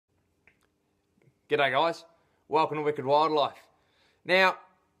G'day guys, welcome to Wicked Wildlife. Now,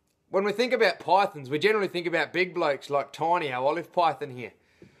 when we think about pythons, we generally think about big blokes like Tiny, our olive python here.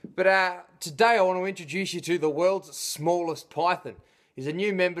 But today I want to introduce you to the world's smallest python. He's a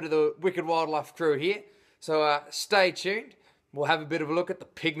new member to the Wicked Wildlife crew here, so stay tuned. We'll have a bit of a look at the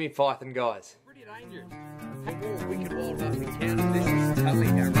Pygmy python, guys. Pretty dangerous. For more Wicked Wildlife encounters, this is Tully,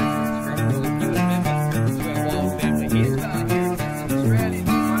 our resident member to our wild family here. Australia.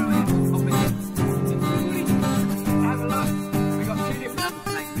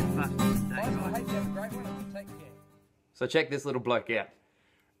 So check this little bloke out.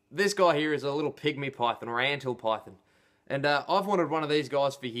 This guy here is a little Pygmy python or Anthill Python. And I've wanted one of these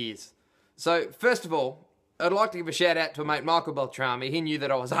guys for years. So first of all, I'd like to give a shout out to a mate, Michael Beltrami. He knew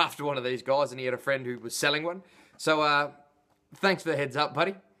that I was after one of these guys and he had a friend who was selling one. So thanks for the heads up,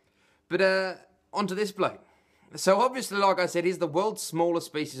 buddy. But onto this bloke. So obviously, like I said, he's the world's smallest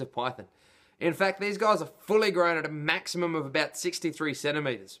species of python. In fact, these guys are fully grown at a maximum of about 63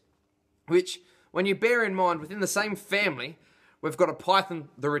 centimetres. Which, when you bear in mind, within the same family, we've got a python,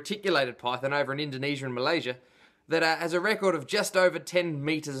 the reticulated python, over in Indonesia and Malaysia, that has a record of just over 10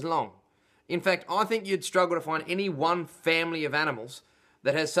 metres long. In fact, I think you'd struggle to find any one family of animals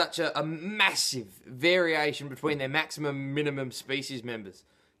that has such a massive variation between their maximum and minimum species members.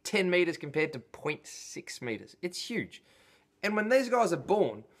 10 metres compared to 0.6 metres. It's huge. And when these guys are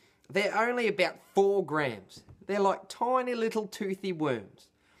born, they're only about 4 grams. They're like tiny little toothy worms.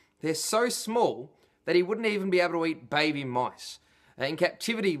 They're so small that he wouldn't even be able to eat baby mice. In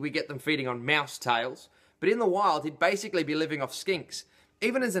captivity, we get them feeding on mouse tails, but in the wild, he'd basically be living off skinks.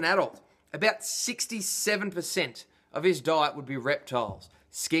 Even as an adult, about 67% of his diet would be reptiles,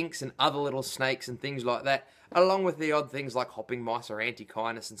 skinks and other little snakes and things like that, along with the odd things like hopping mice or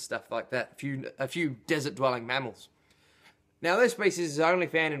antechinus and stuff like that, a few desert-dwelling mammals. Now, this species is only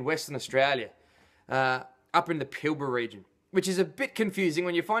found in Western Australia, up in the Pilbara region, which is a bit confusing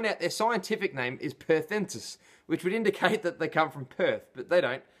when you find out their scientific name is Perthensis, which would indicate that they come from Perth, but they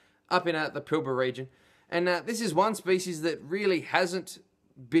don't, up in the Pilbara region. And this is one species that really hasn't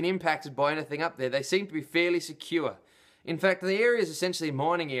been impacted by anything up there. They seem to be fairly secure. In fact, the area is essentially a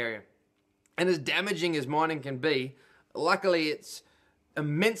mining area. And as damaging as mining can be, luckily it's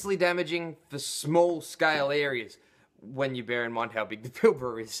immensely damaging for small-scale areas, when you bear in mind how big the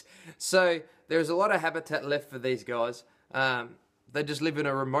Pilbara is. So there's a lot of habitat left for these guys. They just live in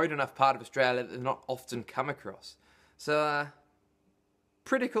a remote enough part of Australia that they're not often come across. So,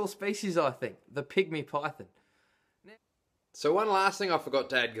 pretty cool species, I think, the Pygmy python. So one last thing I forgot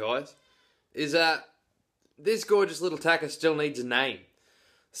to add, guys, is this gorgeous little tacker still needs a name.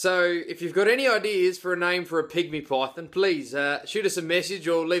 So if you've got any ideas for a name for a Pygmy python, please shoot us a message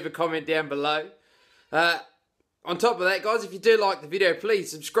or leave a comment down below. On top of that, guys, if you do like the video,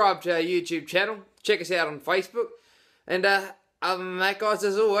 please subscribe to our YouTube channel. Check us out on Facebook. And other than that, guys,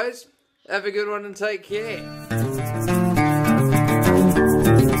 as always, have a good one and take care.